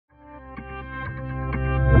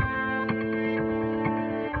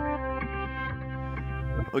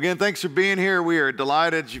Well, again, thanks for being here. We are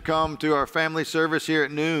delighted you come to our family service here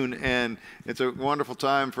at noon, and it's a wonderful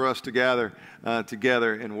time for us to gather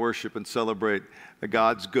together and worship and celebrate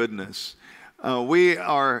God's goodness. We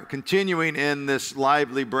are continuing in this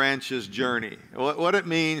Lively Branches journey, what it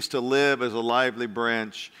means to live as a lively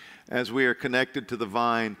branch as we are connected to the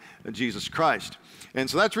vine of Jesus Christ. And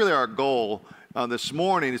so that's really our goal this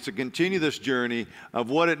morning, is to continue this journey of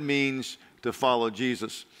what it means to follow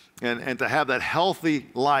Jesus. And to have that healthy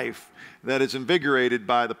life that is invigorated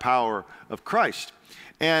by the power of Christ.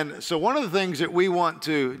 And so one of the things that we want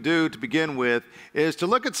to do to begin with is to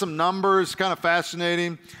look at some numbers, kind of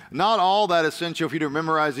fascinating. Not all that essential for you to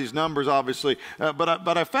memorize these numbers, obviously,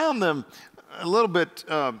 but I found them a little bit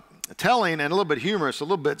telling and a little bit humorous, a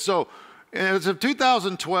little bit. So it's of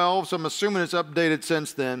 2012, so I'm assuming it's updated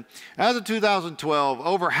since then. As of 2012,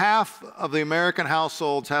 over half of the American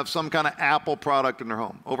households have some kind of Apple product in their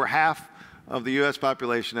home. Over half of the U.S.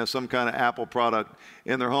 population has some kind of Apple product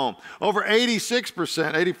in their home. Over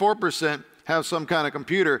 86%, 84% have some kind of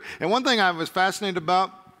computer. And one thing I was fascinated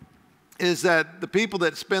about is that the people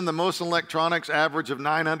that spend the most on electronics, average of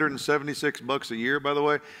 $976 a year, by the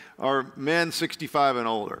way, are men 65 and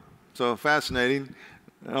older. So fascinating.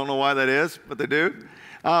 I don't know why that is, but they do.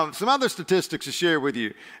 Some other statistics to share with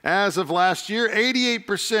you. As of last year,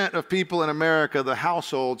 88% of people in America, the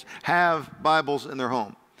households, have Bibles in their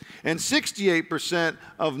home. And 68%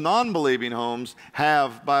 of non-believing homes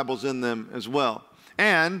have Bibles in them as well.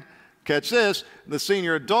 And, catch this, the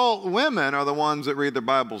senior adult women are the ones that read their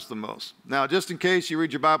Bibles the most. Now, just in case you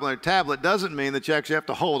read your Bible on a tablet, doesn't mean that you actually have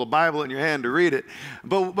to hold a Bible in your hand to read it.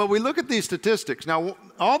 But we look at these statistics. Now,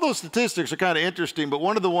 all those statistics are kind of interesting, but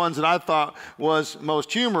one of the ones that I thought was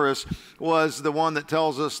most humorous was the one that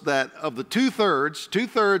tells us that of the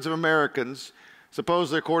two-thirds of Americans,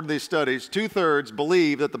 supposedly according to these studies, two-thirds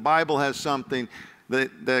believe that the Bible has something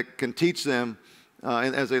that can teach them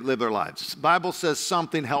as they live their lives. The Bible says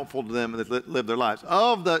something helpful to them as they live their lives.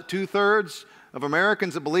 Of the two-thirds of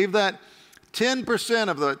Americans that believe that, 10%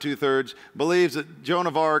 of the two-thirds believes that Joan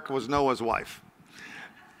of Arc was Noah's wife.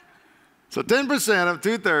 So 10% of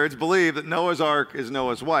two-thirds believe that Noah's Ark is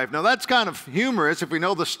Noah's wife. Now that's kind of humorous. If we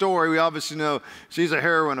know the story, we obviously know she's a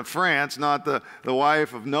heroine of France, not the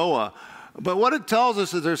wife of Noah. But what it tells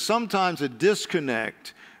us is there's sometimes a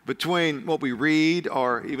disconnect between what we read,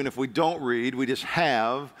 or even if we don't read, we just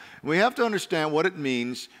have. We have to understand what it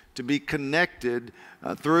means to be connected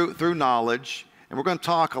through knowledge. And we're going to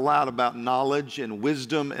talk a lot about knowledge and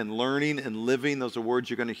wisdom and learning and living. Those are words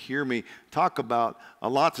you're going to hear me talk about a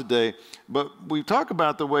lot today. But we talk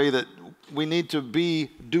about the way that we need to be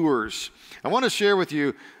doers. I want to share with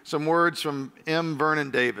you some words from M.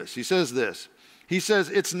 Vernon Davis. He says this. He says,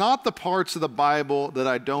 "It's not the parts of the Bible that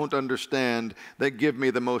I don't understand that give me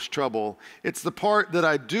the most trouble. It's the part that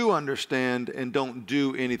I do understand and don't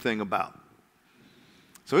do anything about."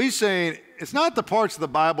 So he's saying it's not the parts of the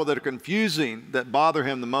Bible that are confusing that bother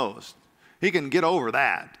him the most. He can get over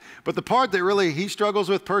that. But the part that really he struggles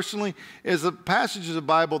with personally is the passages of the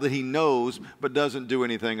Bible that he knows but doesn't do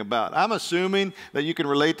anything about. I'm assuming that you can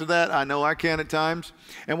relate to that. I know I can at times.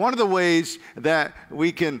 And one of the ways that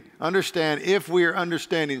we can understand if we are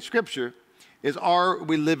understanding Scripture is, are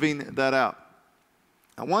we living that out?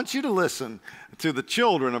 I want you to listen to the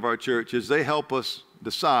children of our church as they help us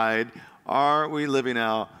decide, are we living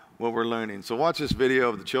out what we're learning? So watch this video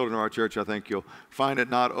of the children of our church. I think you'll find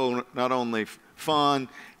it not only fun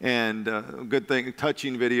and a good thing,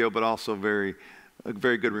 touching video, but also a very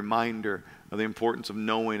good reminder of the importance of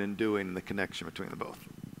knowing and doing and the connection between the both.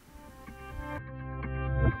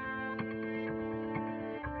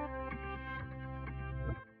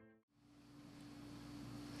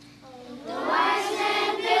 The wise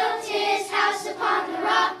man built his house upon the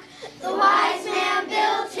rock. The wise man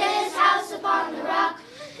built his house upon the rock.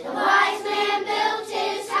 The wise man built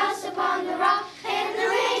his house upon the rock, and the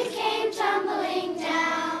rain came tumbling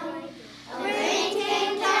down. The rain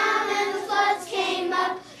came down and the floods came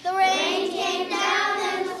up. The rain came down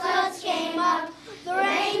and the floods came up. The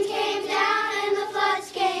rain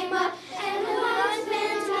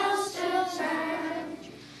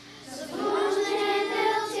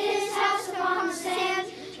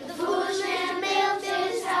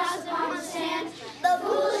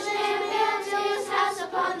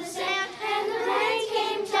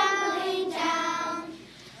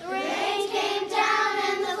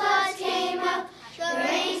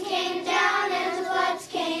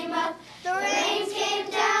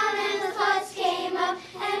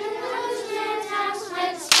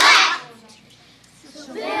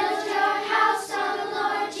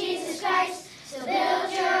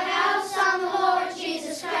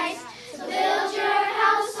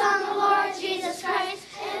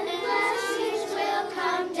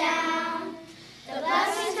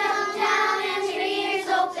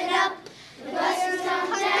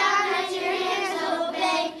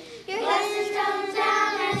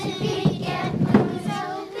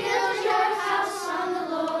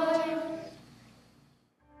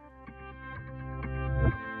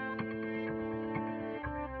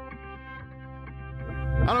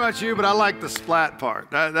I don't know about you, but I like the splat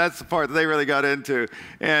part. That's the part that they really got into.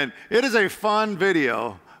 And it is a fun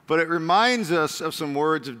video, but it reminds us of some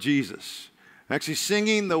words of Jesus. Actually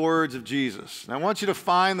singing the words of Jesus. And I want you to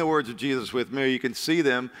find the words of Jesus with me. You can see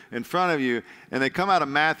them in front of you, and they come out of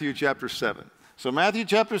Matthew chapter 7. So Matthew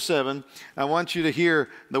chapter 7, I want you to hear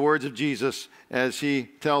the words of Jesus as he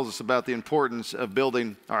tells us about the importance of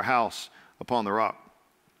building our house upon the rock.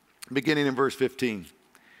 Beginning in verse 15.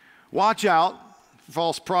 Watch out for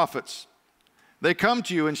false prophets. They come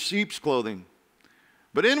to you in sheep's clothing,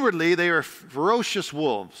 but inwardly they are ferocious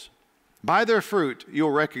wolves. By their fruit you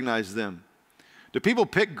will recognize them. Do people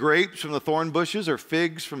pick grapes from the thorn bushes or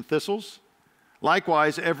figs from thistles?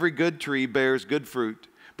 Likewise, every good tree bears good fruit,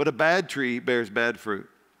 but a bad tree bears bad fruit.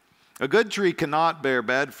 A good tree cannot bear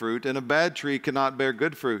bad fruit, and a bad tree cannot bear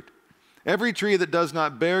good fruit. Every tree that does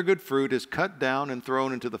not bear good fruit is cut down and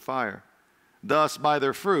thrown into the fire. Thus, by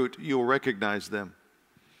their fruit, you will recognize them.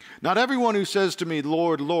 Not everyone who says to me,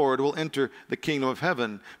 Lord, Lord, will enter the kingdom of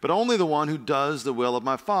heaven, but only the one who does the will of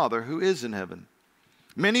my Father who is in heaven.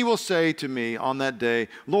 Many will say to me on that day,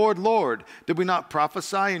 Lord, Lord, did we not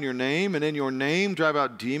prophesy in your name, and in your name drive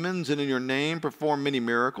out demons, and in your name perform many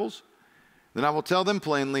miracles? Then I will tell them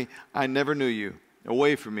plainly, I never knew you.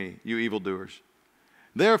 Away from me, you evildoers.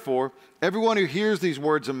 Therefore, everyone who hears these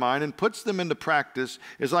words of mine and puts them into practice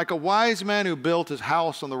is like a wise man who built his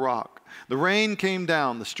house on the rock. The rain came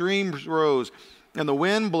down, the streams rose, and the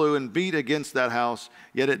wind blew and beat against that house,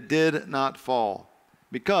 yet it did not fall,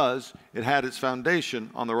 because it had its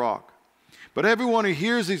foundation on the rock. But everyone who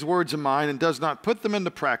hears these words of mine and does not put them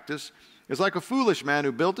into practice is like a foolish man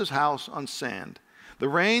who built his house on sand. The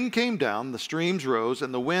rain came down, the streams rose,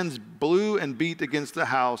 and the winds blew and beat against the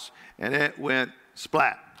house, and it went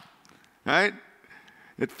splat. Right?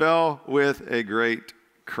 It fell with a great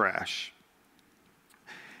crash.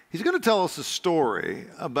 He's going to tell us a story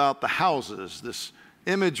about the houses, this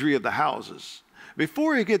imagery of the houses.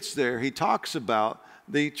 Before he gets there, he talks about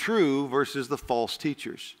the true versus the false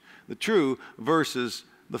teachers. The true versus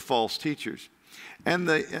the false teachers. And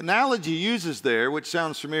the analogy he uses there, which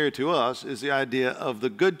sounds familiar to us, is the idea of the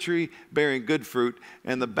good tree bearing good fruit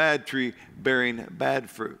and the bad tree bearing bad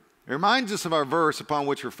fruit. It reminds us of our verse upon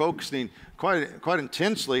which we're focusing quite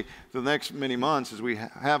intensely for the next many months, as we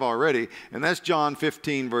have already, and that's John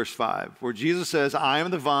 15, verse 5, where Jesus says, I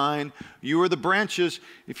am the vine, you are the branches.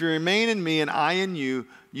 If you remain in me and I in you,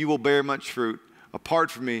 you will bear much fruit. Apart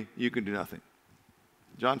from me, you can do nothing.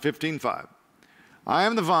 John 15, 5. I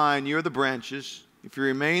am the vine, you are the branches. If you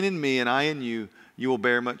remain in me and I in you, you will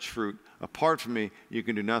bear much fruit. Apart from me, you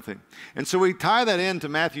can do nothing. And so we tie that into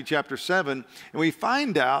Matthew chapter 7, and we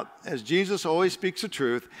find out, as Jesus always speaks the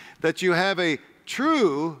truth, that you have a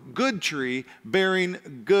true good tree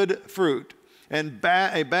bearing good fruit, and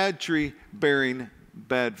a bad tree bearing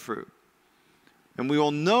bad fruit. And we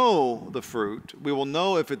will know the fruit. We will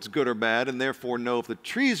know if it's good or bad, and therefore know if the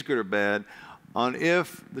tree is good or bad, on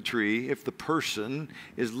if the person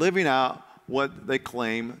is living out what they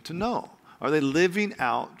claim to know. Are they living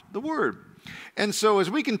out the Word? And so as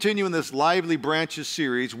we continue in this Lively Branches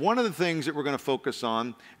series, one of the things that we're going to focus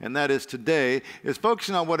on, and that is today, is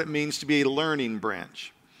focusing on what it means to be a learning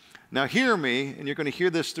branch. Now hear me, and you're going to hear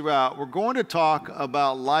this throughout. We're going to talk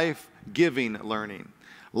about life-giving learning.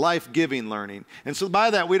 Life-giving learning. And so by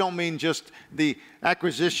that, we don't mean just the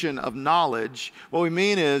acquisition of knowledge. What we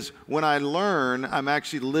mean is when I learn, I'm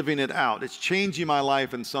actually living it out. It's changing my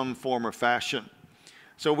life in some form or fashion.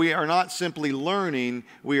 So we are not simply learning,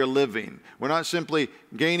 we are living. We're not simply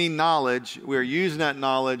gaining knowledge, we are using that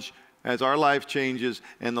knowledge as our life changes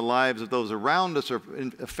and the lives of those around us are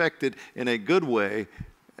affected in a good way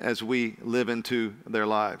as we live into their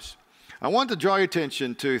lives. I want to draw your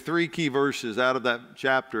attention to 3 key verses out of that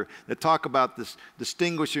chapter that talk about this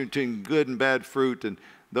distinguishing between good and bad fruit and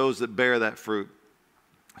those that bear that fruit.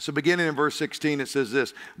 So beginning in verse 16, it says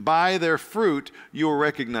this, by their fruit you will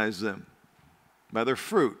recognize them. By their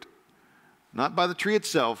fruit. Not by the tree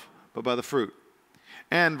itself, but by the fruit.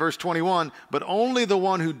 And verse 21, but only the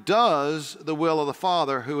one who does the will of the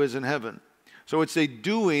Father who is in heaven. So it's a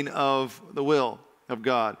doing of the will of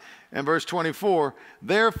God. And verse 24,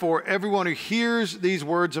 therefore everyone who hears these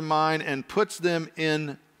words of mine and puts them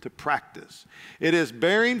into practice. It is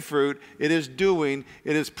bearing fruit, it is doing,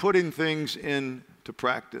 it is putting things into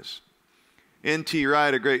practice. N.T.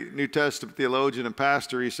 Wright, a great New Testament theologian and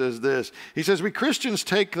pastor, he says this. He says, we Christians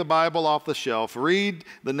take the Bible off the shelf, read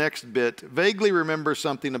the next bit, vaguely remember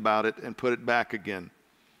something about it, and put it back again.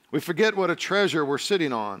 We forget what a treasure we're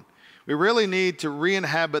sitting on. We really need to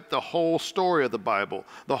re-inhabit the whole story of the Bible,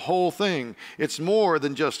 the whole thing. It's more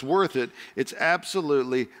than just worth it. It's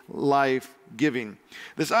absolutely life-giving.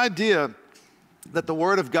 This idea that the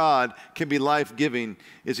Word of God can be life-giving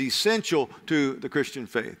is essential to the Christian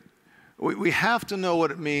faith. We have to know what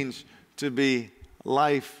it means to be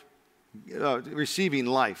receiving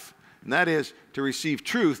life, and that is to receive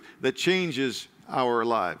truth that changes our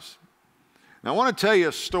lives. Now, I want to tell you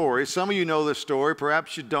a story. Some of you know this story.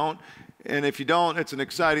 Perhaps you don't. And if you don't, it's an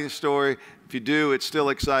exciting story. If you do, it's still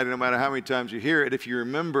exciting no matter how many times you hear it, if you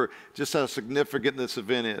remember just how significant this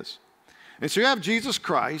event is. And so you have Jesus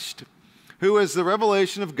Christ, who is the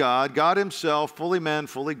revelation of God, God himself, fully man,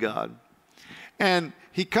 fully God. And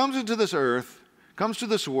he comes into this earth, comes to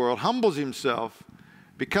this world, humbles himself,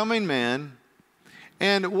 becoming man.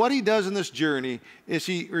 And what he does in this journey is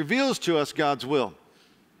he reveals to us God's will.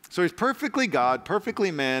 So he's perfectly God,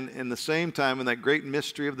 perfectly man in the same time in that great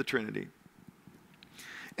mystery of the Trinity.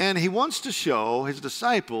 And he wants to show his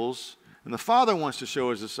disciples, and the Father wants to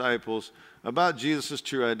show his disciples about Jesus'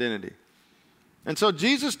 true identity. And so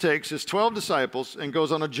Jesus takes his 12 disciples and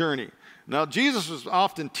goes on a journey. Now, Jesus was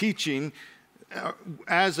often teaching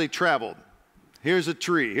as they traveled. Here's a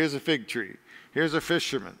tree, here's a fig tree, here's a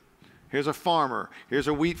fisherman. Here's a farmer. Here's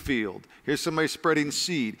a wheat field. Here's somebody spreading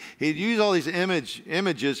seed. He'd use all these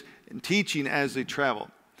images in teaching as they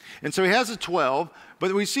traveled. And so he has the 12,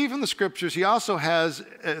 but we see from the scriptures he also has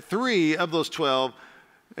 3 of those 12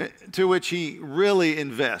 to which he really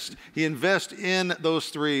invests. He invests in those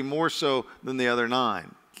 3 more so than the other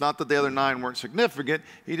 9. It's not that the other 9 weren't significant.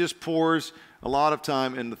 He just pours a lot of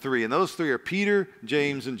time in the 3. And those 3 are Peter,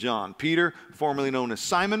 James, and John. Peter, formerly known as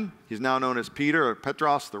Simon. He's now known as Peter, or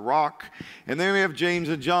Petros, the rock. And then we have James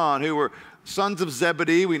and John, who were sons of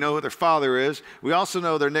Zebedee. We know who their father is. We also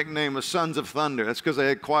know their nickname was Sons of Thunder. That's because they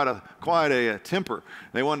had quite a temper.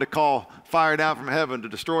 They wanted to call fire down from heaven to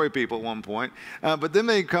destroy people at one point. But then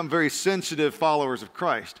they become very sensitive followers of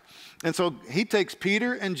Christ. And so he takes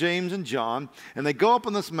Peter and James and John, and they go up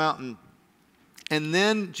on this mountain. And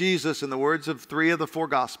then Jesus, in the words of 3 of the 4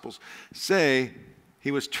 Gospels, say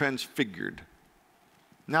he was transfigured.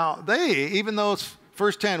 Now, they, even those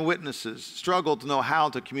first-hand witnesses, struggled to know how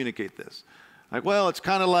to communicate this. Like, well, it's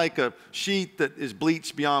kind of like a sheet that is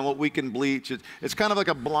bleached beyond what we can bleach. It's kind of like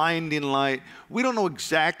a blinding light. We don't know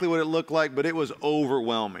exactly what it looked like, but it was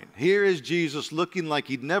overwhelming. Here is Jesus looking like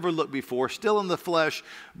he'd never looked before, still in the flesh,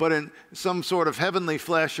 but in some sort of heavenly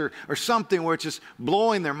flesh or something where it's just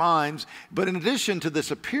blowing their minds. But in addition to this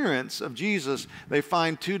appearance of Jesus, they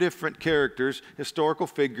find 2 different characters, historical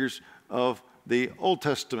figures of the Old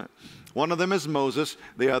Testament. One of them is Moses,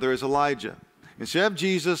 the other is Elijah. And so you have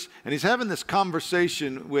Jesus, and he's having this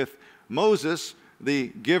conversation with Moses, the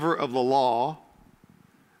giver of the law,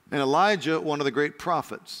 and Elijah, one of the great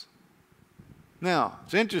prophets. Now,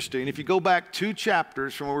 it's interesting. If you go back 2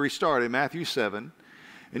 chapters from where we started, Matthew 7,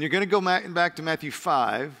 and you're going to go back to Matthew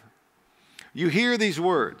 5, you hear these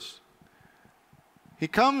words. He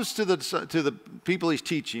comes to the people he's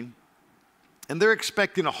teaching, and they're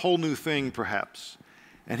expecting a whole new thing, perhaps.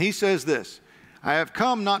 And he says this, I have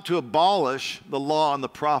come not to abolish the law and the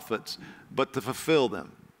prophets, but to fulfill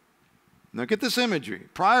them. Now get this imagery.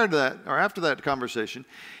 Prior to that, or after that conversation,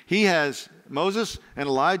 he has Moses and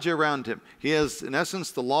Elijah around him. He has, in essence,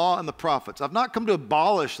 the law and the prophets. I've not come to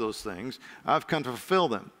abolish those things. I've come to fulfill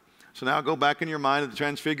them. So now go back in your mind to the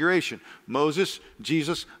Transfiguration. Moses,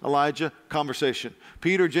 Jesus, Elijah, conversation.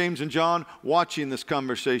 Peter, James, and John watching this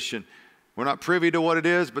conversation. We're not privy to what it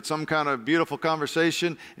is, but some kind of beautiful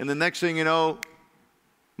conversation. And the next thing you know,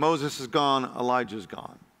 Moses is gone, Elijah's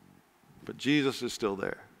gone. But Jesus is still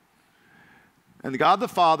there. And God the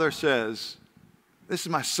Father says, this is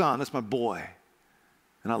my son, that's my boy.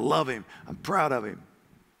 And I love him, I'm proud of him.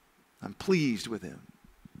 I'm pleased with him.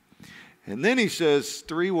 And then he says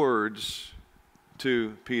 3 words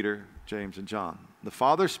to Peter, James, and John. The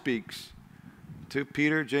Father speaks to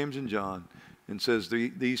Peter, James, and John and says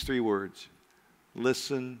these 3 words,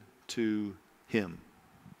 listen to him.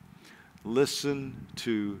 Listen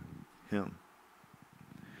to him.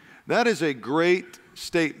 That is a great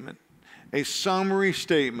statement, a summary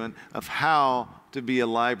statement of how to be a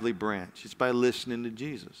lively branch. It's by listening to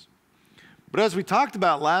Jesus. But as we talked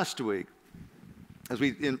about last week, as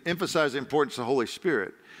we emphasize the importance of the Holy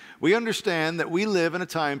Spirit, we understand that we live in a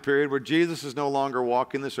time period where Jesus is no longer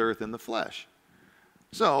walking this earth in the flesh.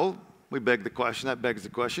 So that begs the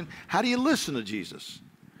question, how do you listen to Jesus?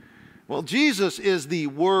 Well, Jesus is the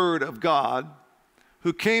Word of God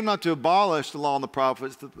who came not to abolish the law and the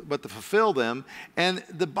prophets, but to fulfill them. And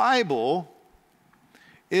the Bible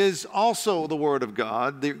is also the Word of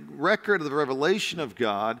God, the record of the revelation of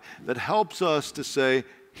God that helps us to say,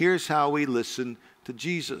 here's how we listen to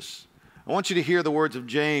Jesus. I want you to hear the words of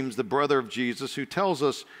James, the brother of Jesus, who tells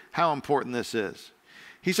us how important this is.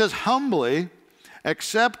 He says, humbly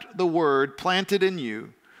accept the word planted in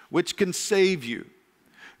you, which can save you.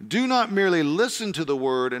 Do not merely listen to the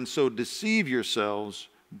word and so deceive yourselves.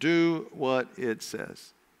 Do what it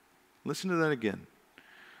says. Listen to that again.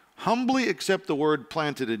 Humbly accept the word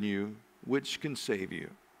planted in you, which can save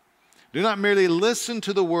you. Do not merely listen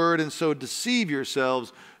to the word and so deceive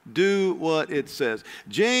yourselves. Do what it says.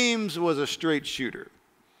 James was a straight shooter.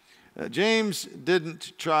 James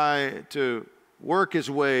didn't try to work his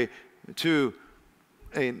way to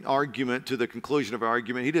an argument, to the conclusion of an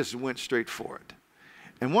argument. He just went straight for it.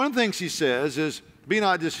 And one of the things he says is, be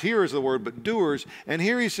not just hearers of the word, but doers. And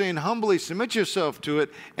here he's saying, humbly submit yourself to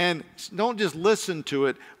it, and don't just listen to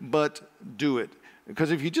it, but do it.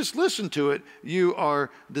 Because if you just listen to it, you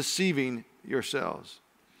are deceiving yourselves.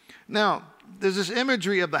 Now, there's this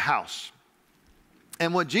imagery of the house.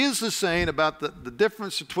 And what Jesus is saying about the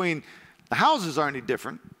difference between the houses aren't any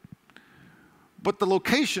different, but the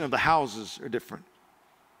location of the houses are different.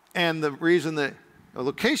 And the reason that the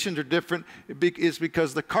locations are different is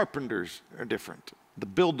because the carpenters are different. The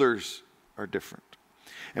builders are different.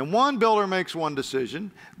 And one builder makes one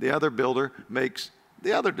decision, the other builder makes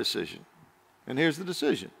the other decision. And here's the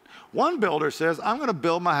decision. One builder says, I'm going to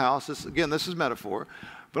build my house, this is metaphor,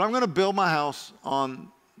 but I'm going to build my house on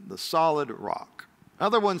the solid rock.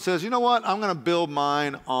 Other one says, you know what, I'm going to build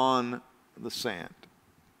mine on the sand.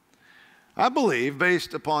 I believe,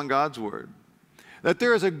 based upon God's word, that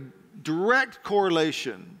there is a direct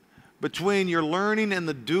correlation between your learning and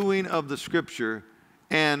the doing of the scripture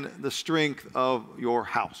and the strength of your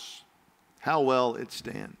house, how well it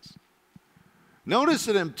stands. Notice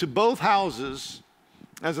that to both houses,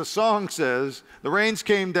 as the song says, the rains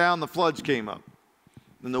came down, the floods came up,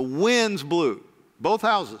 and the winds blew. Both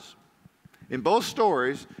houses. In both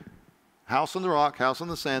stories, house on the rock, house on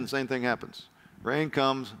the sand, same thing happens. Rain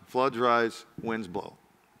comes, floods rise, winds blow.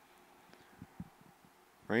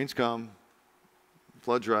 Rains come,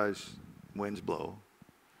 floods rise, winds blow.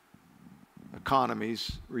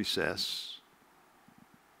 Economies recess.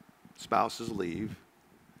 Spouses leave.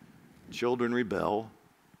 Children rebel.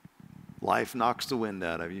 Life knocks the wind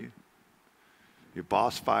out of you. Your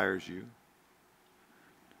boss fires you.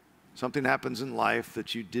 Something happens in life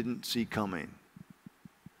that you didn't see coming.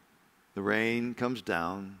 The rain comes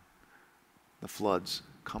down. The floods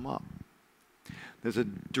come up. There's a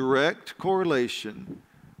direct correlation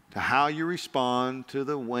to how you respond to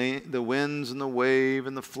the winds and the wave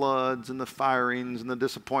and the floods and the firings and the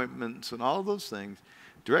disappointments and all of those things.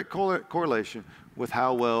 Direct correlation with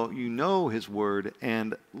how well you know His Word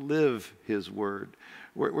and live His Word.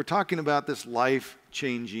 We're talking about this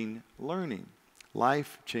life-changing learning.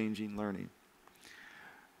 Life-changing learning.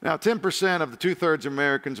 Now, 10% of the 2/3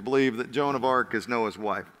 Americans believe that Joan of Arc is Noah's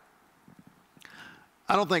wife.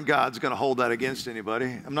 I don't think God's going to hold that against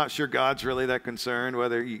anybody. I'm not sure God's really that concerned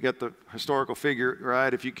whether you get the historical figure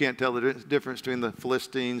right. If you can't tell the difference between the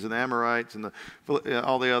Philistines and the Amorites and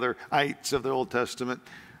all the other ites of the Old Testament,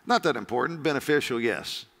 not that important. Beneficial,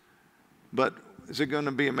 yes. But is it going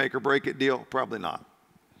to be a make or break it deal? Probably not.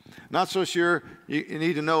 Not so sure. You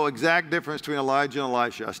need to know exact difference between Elijah and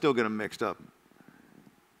Elisha. I still get them mixed up.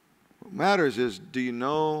 What matters is, do you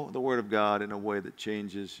know the Word of God in a way that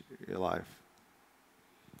changes your life?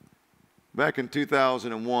 Back in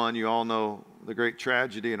 2001, you all know the great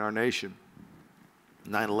tragedy in our nation,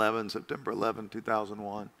 9/11, September 11,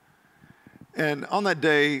 2001. And on that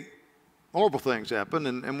day, horrible things happened,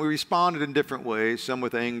 and we responded in different ways, some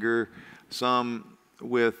with anger, some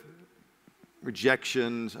with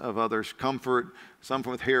rejections of others' comfort, some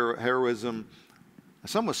with heroism,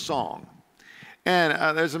 some with song.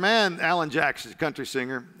 And there's a man, Alan Jackson, a country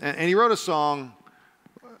singer, and he wrote a song.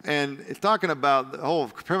 And it's talking about the whole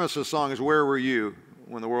premise of the song is, where were you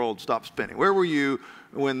when the world stopped spinning? Where were you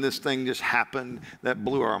when this thing just happened that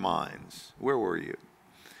blew our minds? Where were you?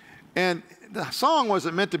 And the song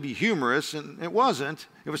wasn't meant to be humorous, and it wasn't.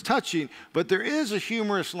 It was touching, but there is a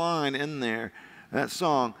humorous line in there, that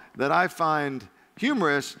song, that I find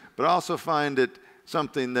humorous, but also find it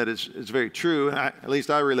something that is very true, and at least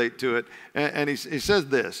I relate to it. And he says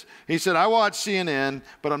this. He said, I watch CNN,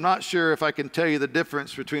 but I'm not sure if I can tell you the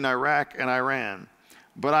difference between Iraq and Iran.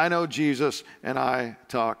 But I know Jesus, and I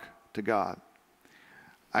talk to God.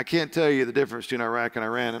 I can't tell you the difference between Iraq and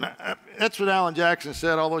Iran. And that's what Alan Jackson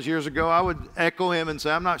said all those years ago. I would echo him and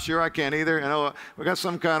say, I'm not sure I can either. You know, we got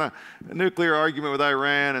some kind of nuclear argument with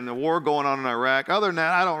Iran and the war going on in Iraq. Other than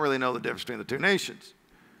that, I don't really know the difference between the two nations.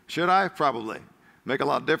 Should I? Probably. Make a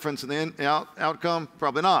lot of difference in the outcome?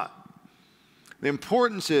 Probably not. The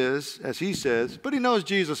importance is, as he says, but he knows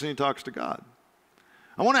Jesus and he talks to God.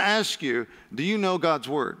 I want to ask you, do you know God's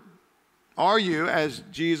word? Are you, as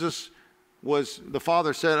Jesus was, the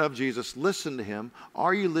Father said of Jesus, listen to him.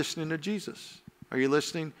 Are you listening to Jesus? Are you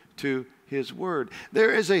listening to his word?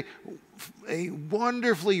 There is a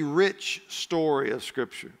wonderfully rich story of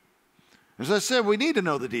Scripture. As I said, we need to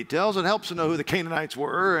know the details. It helps to know who the Canaanites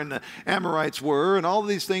were and the Amorites were and all of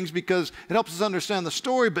these things because it helps us understand the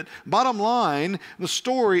story. But bottom line, the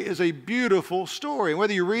story is a beautiful story.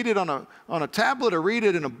 Whether you read it on a tablet or read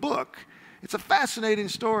it in a book, it's a fascinating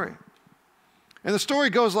story. And the story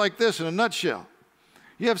goes like this in a nutshell.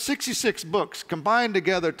 You have 66 books combined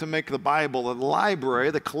together to make the Bible, a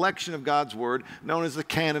library, the collection of God's Word, known as the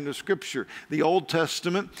canon of Scripture. The Old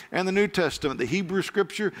Testament and the New Testament, the Hebrew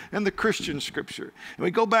Scripture and the Christian Scripture. And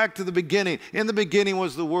we go back to the beginning. In the beginning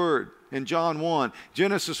was the Word. In John 1,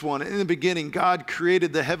 Genesis 1, in the beginning, God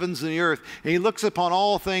created the heavens and the earth. And he looks upon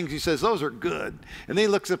all things. He says, those are good. And then he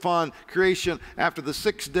looks upon creation after the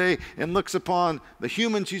sixth day and looks upon the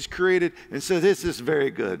humans he's created and says, this is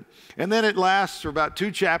very good. And then it lasts for about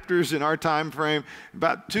 2 chapters in our time frame,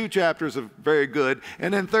 about 2 chapters of very good.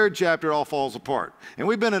 And then third chapter, it all falls apart. And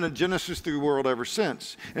we've been in a Genesis 3 world ever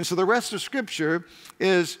since. And so the rest of Scripture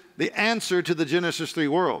is the answer to the Genesis 3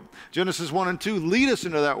 world. Genesis 1 and 2 lead us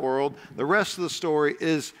into that world. The rest of the story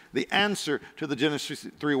is the answer to the Genesis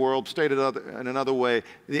 3 world, stated in another way,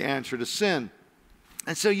 the answer to sin.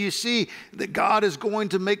 And so you see that God is going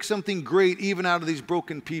to make something great even out of these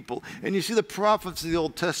broken people. And you see the prophets of the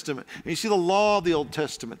Old Testament. And you see the law of the Old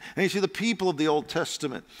Testament. And you see the people of the Old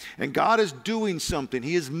Testament. And God is doing something.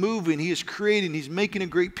 He is moving. He is creating. He's making a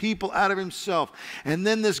great people out of himself. And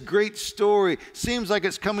then this great story seems like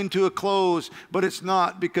it's coming to a close, but it's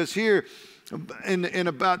not. Because here, in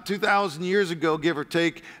about 2,000 years ago, give or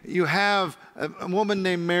take, you have a woman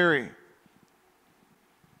named Mary.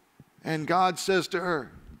 And God says to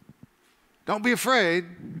her, don't be afraid,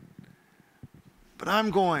 but I'm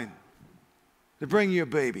going to bring you a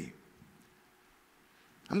baby.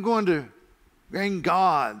 I'm going to bring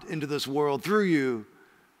God into this world through you.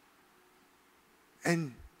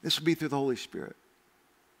 And this will be through the Holy Spirit.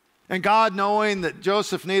 And God, knowing that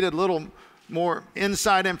Joseph needed a little more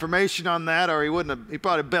inside information on that, or he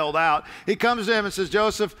probably bailed out. He comes to him and says,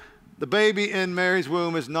 Joseph, the baby in Mary's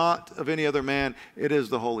womb is not of any other man. It is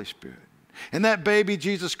the Holy Spirit. And that baby,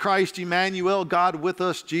 Jesus Christ, Emmanuel, God with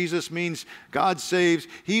us, Jesus means God saves.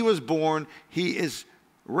 He was born. He is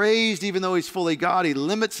raised, even though he's fully God. He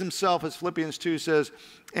limits himself, as Philippians 2 says,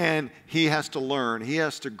 and he has to learn. He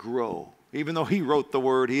has to grow. Even though he wrote the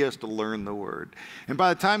word, he has to learn the word. And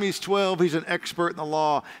by the time he's 12, he's an expert in the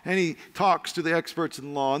law, and he talks to the experts in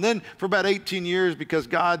the law. And then for about 18 years, because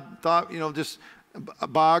God thought, just a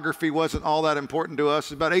biography wasn't all that important to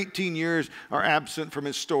us. About 18 years are absent from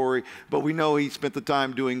his story, but we know he spent the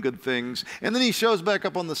time doing good things. And then he shows back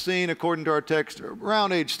up on the scene, according to our text,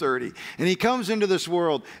 around age 30. And he comes into this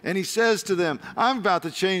world, and he says to them, I'm about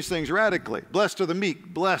to change things radically. Blessed are the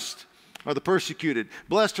meek, blessed are the persecuted,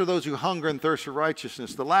 blessed are those who hunger and thirst for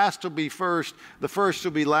righteousness. The last will be first, the first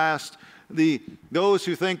will be last. Those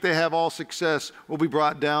who think they have all success will be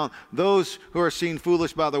brought down. Those who are seen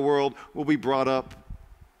foolish by the world will be brought up.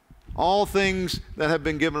 All things that have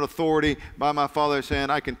been given authority by my Father's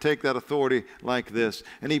hand, I can take that authority like this.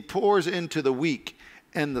 And he pours into the weak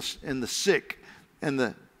and the sick and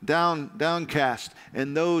the downcast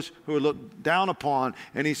and those who are looked down upon.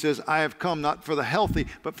 And he says, I have come not for the healthy,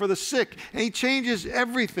 but for the sick. And he changes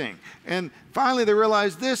everything. And finally they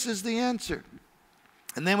realize this is the answer.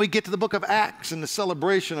 And then we get to the book of Acts and the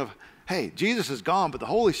celebration of, hey, Jesus is gone, but the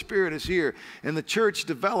Holy Spirit is here. And the church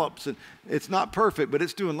develops, and it's not perfect, but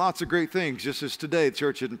it's doing lots of great things. Just as today, the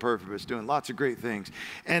church isn't perfect, but it's doing lots of great things.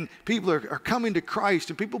 And people are coming to Christ,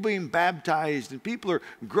 and people being baptized, and people are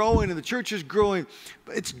growing, and the church is growing.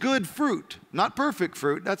 It's good fruit, not perfect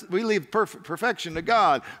fruit. We leave perfection to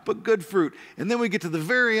God, but good fruit. And then we get to the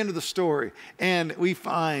very end of the story, and we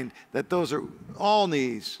find that those are all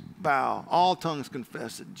knees bow, all tongues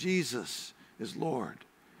confess that Jesus is Lord.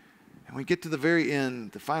 And we get to the very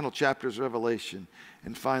end, the final chapters of Revelation,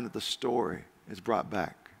 and find that the story is brought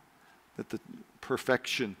back, that the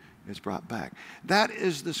perfection is brought back. That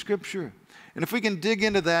is the Scripture. And if we can dig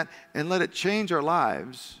into that and let it change our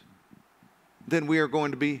lives, then we are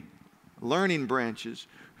going to be learning branches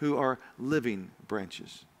who are living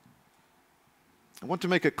branches. I want to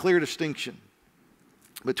make a clear distinction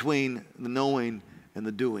between the knowing and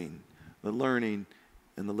the doing, the learning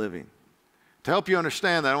and the living. To help you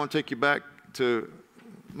understand that, I want to take you back to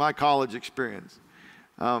my college experience.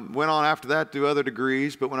 Went on after that to do other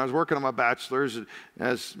degrees, but when I was working on my bachelor's,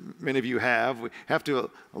 as many of you have, we have to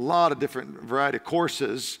do a lot of different variety of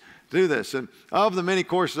courses to do this. And of the many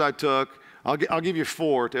courses I took, I'll give you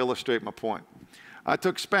 4 to illustrate my point. I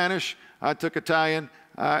took Spanish, I took Italian,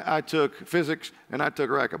 I took physics, and I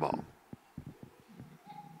took racquetball.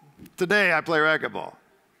 Today I play racquetball.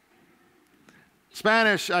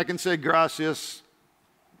 Spanish, I can say gracias,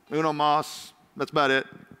 uno más, that's about it.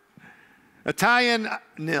 Italian,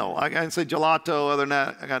 nil. I can say gelato, other than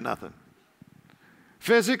that, I got nothing.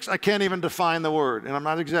 Physics, I can't even define the word, and I'm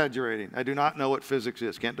not exaggerating. I do not know what physics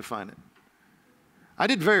is, can't define it. I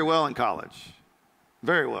did very well in college,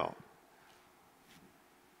 very well.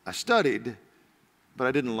 I studied, but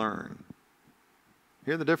I didn't learn.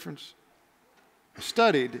 Hear the difference? I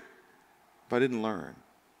studied, but I didn't learn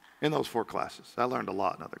in those 4 classes. I learned a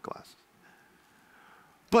lot in other classes.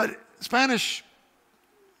 But Spanish,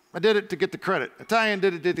 I did it to get the credit. Italian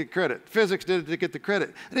did it to get the credit. Physics did it to get the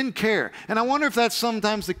credit. I didn't care. And I wonder if that's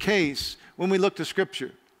sometimes the case when we look to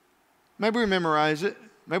Scripture. Maybe we memorize it.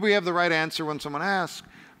 Maybe we have the right answer when someone asks.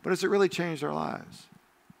 But has it really changed our lives?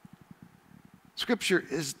 Scripture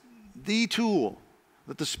is the tool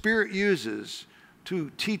that the Spirit uses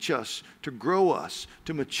to teach us, to grow us,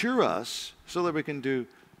 to mature us so that we can do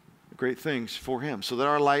great things for Him, so that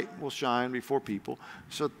our light will shine before people,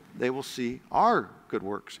 so they will see our good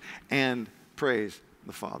works and praise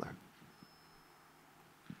the Father.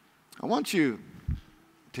 I want you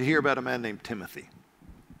to hear about a man named Timothy.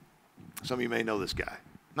 Some of you may know this guy.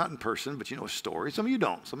 Not in person, but you know his story. Some of you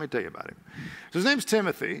don't, so let me tell you about him. So his name's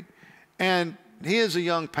Timothy, and he is a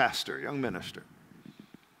young pastor, young minister.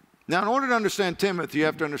 Now, in order to understand Timothy, you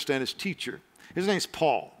have to understand his teacher. His name's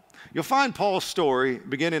Paul. You'll find Paul's story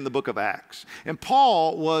beginning in the book of Acts. And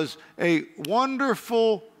Paul was a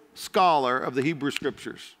wonderful scholar of the Hebrew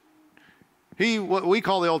Scriptures. What we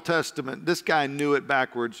call the Old Testament, this guy knew it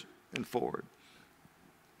backwards and forward.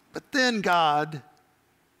 But then God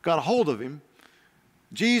got a hold of him.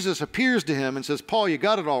 Jesus appears to him and says, Paul, you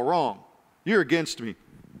got it all wrong. You're against me.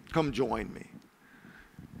 Come join me.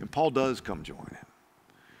 And Paul does come join him.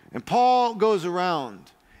 And Paul goes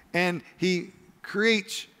around and he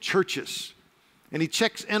creates churches, and he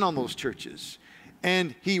checks in on those churches,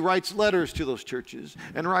 and he writes letters to those churches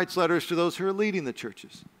and writes letters to those who are leading the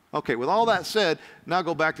churches. Okay, with all that said, now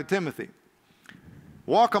go back to Timothy.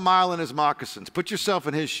 Walk a mile in his moccasins. Put yourself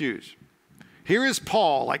in his shoes. Here is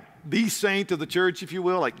Paul, like the saint of the church, if you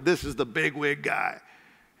will, like this is the bigwig guy.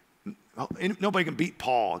 Nobody can beat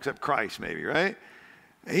Paul except Christ maybe, right?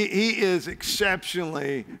 He is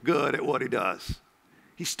exceptionally good at what he does.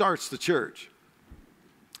 He starts the church.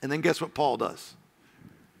 And then guess what Paul does?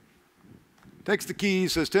 Takes the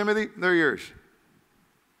keys, says, Timothy, they're yours.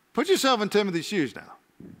 Put yourself in Timothy's shoes now.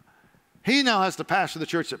 He now has to pastor the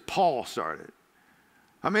church that Paul started.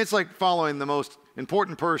 I mean, it's like following the most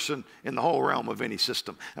important person in the whole realm of any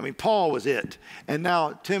system. I mean, Paul was it. And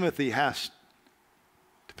now Timothy has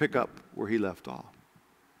to pick up where he left off.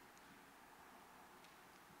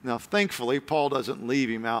 Now, thankfully, Paul doesn't leave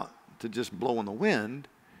him out to just blow in the wind.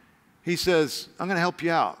 He says, I'm going to help you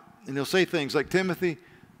out. And he'll say things like, Timothy,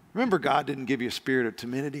 remember God didn't give you a spirit of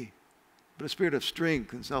timidity, but a spirit of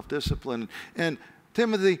strength and self-discipline. And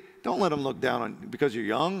Timothy, don't let him look down on you because you're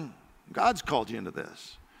young. God's called you into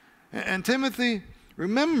this. And Timothy,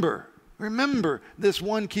 remember this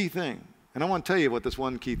one key thing. And I want to tell you what this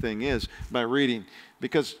one key thing is by reading,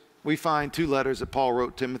 because we find 2 letters that Paul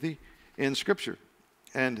wrote Timothy in Scripture.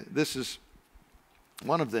 And this is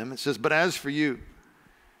one of them. It says, but as for you,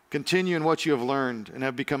 continue in what you have learned and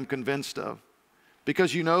have become convinced of,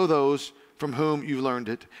 because you know those from whom you learned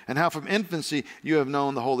it, and how from infancy you have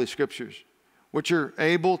known the Holy Scriptures, which are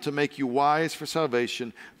able to make you wise for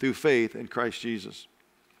salvation through faith in Christ Jesus.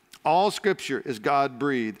 All Scripture is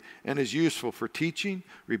God-breathed and is useful for teaching,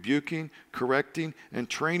 rebuking, correcting, and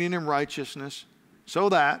training in righteousness, so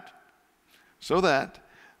that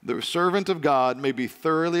the servant of God may be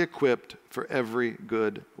thoroughly equipped for every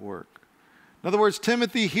good work. In other words,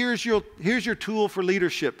 Timothy, here's your tool for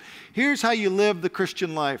leadership. Here's how you live the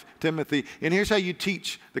Christian life, Timothy, and here's how you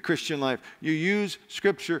teach the Christian life. You use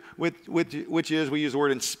Scripture, which is, we use the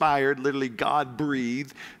word inspired, literally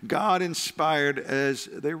God-breathed, God-inspired as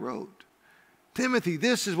they wrote. Timothy,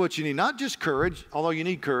 this is what you need. Not just courage, although you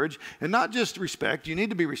need courage, and not just respect. You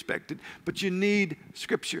need to be respected, but you need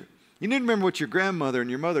Scripture. You need to remember what your grandmother and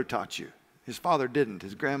your mother taught you. His father didn't.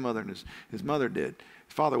 His grandmother and his mother did.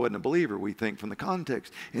 His father wasn't a believer, we think, from the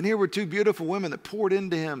context. And here were 2 beautiful women that poured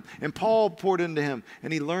into him, and Paul poured into him,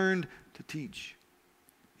 and he learned to teach.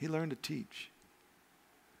 He learned to teach.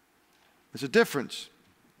 There's a difference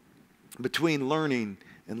between learning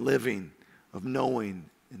and living, of knowing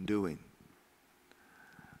and doing.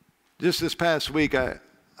 Just this past week, I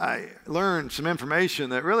learned some information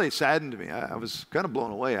that really saddened me. I was kind of blown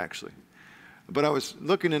away, actually. But I was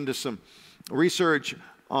looking into some research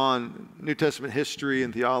on New Testament history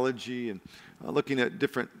and theology and looking at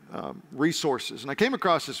different resources. And I came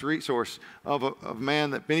across this resource of a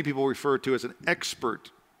man that many people refer to as an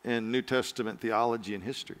expert in New Testament theology and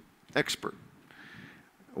history. Expert.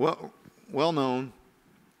 Well known.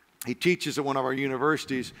 He teaches at one of our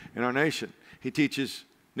universities in our nation. He teaches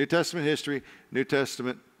New Testament history, New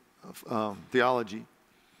Testament theology.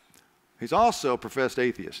 He's also a professed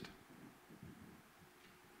atheist.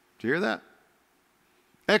 Did you hear that?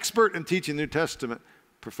 Expert in teaching New Testament,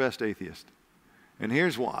 professed atheist. And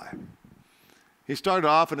here's why. He started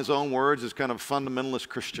off in his own words as kind of a fundamentalist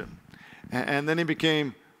Christian. And then he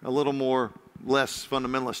became a little more, less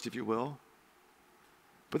fundamentalist, if you will.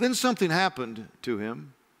 But then something happened to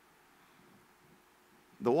him.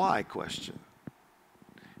 The why question.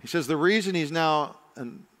 He says the reason he's now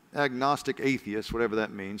an agnostic atheist, whatever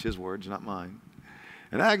that means, his words, not mine.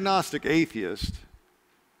 An agnostic atheist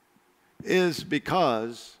is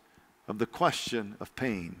because of the question of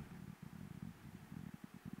pain.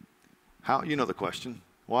 How, you know the question.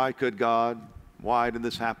 Why could God? Why did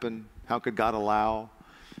this happen? How could God allow?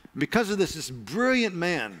 Because of this brilliant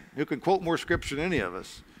man who can quote more scripture than any of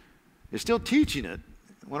us is still teaching it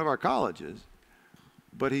at one of our colleges,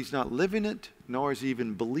 but he's not living it, nor is he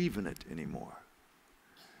even believing it anymore.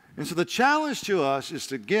 And so the challenge to us is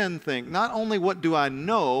to again think, not only what do I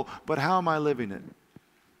know, but how am I living it?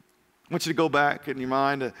 I want you to go back in your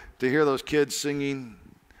mind to hear those kids singing.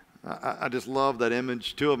 I just love that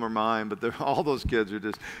image. Two of them are mine, but all those kids are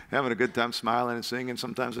just having a good time smiling and singing.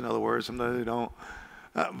 Sometimes in other words, sometimes they don't.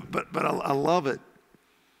 But I love it.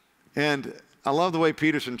 And I love the way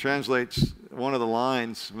Peterson translates one of the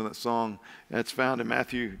lines from that song. That's found in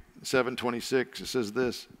Matthew 7:26. It says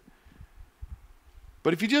this: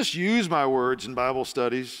 "But if you just use my words in Bible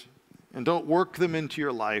studies and don't work them into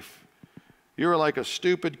your life, you are like a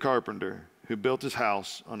stupid carpenter who built his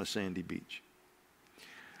house on a sandy beach."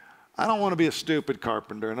 I don't want to be a stupid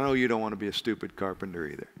carpenter, and I know you don't want to be a stupid carpenter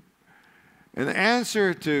either. And the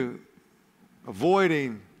answer to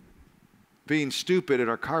avoiding being stupid at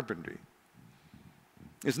our carpentry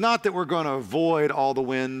is not that we're going to avoid all the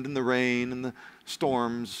wind and the rain and the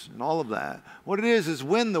storms and all of that. What it is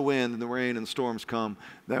when the wind and the rain and the storms come,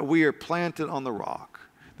 that we are planted on the rock,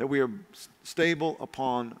 that we are stable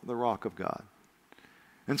upon the rock of God.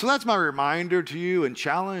 And so that's my reminder to you and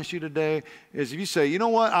challenge to you today is if you say, you know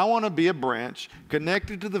what, I want to be a branch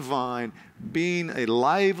connected to the vine, being a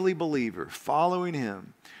lively believer, following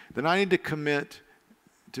him, then I need to commit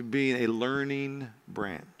to being a learning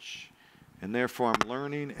branch. And therefore I'm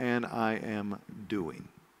learning and I am doing.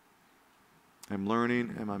 I'm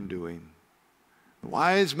learning and I'm doing. The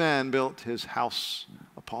wise man built his house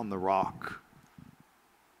upon the rock,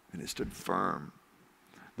 and it stood firm.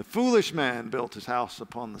 The foolish man built his house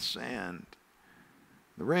upon the sand.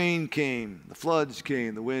 The rain came, the floods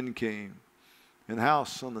came, the wind came, and the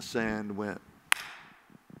house on the sand went.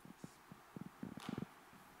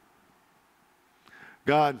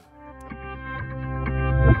 God,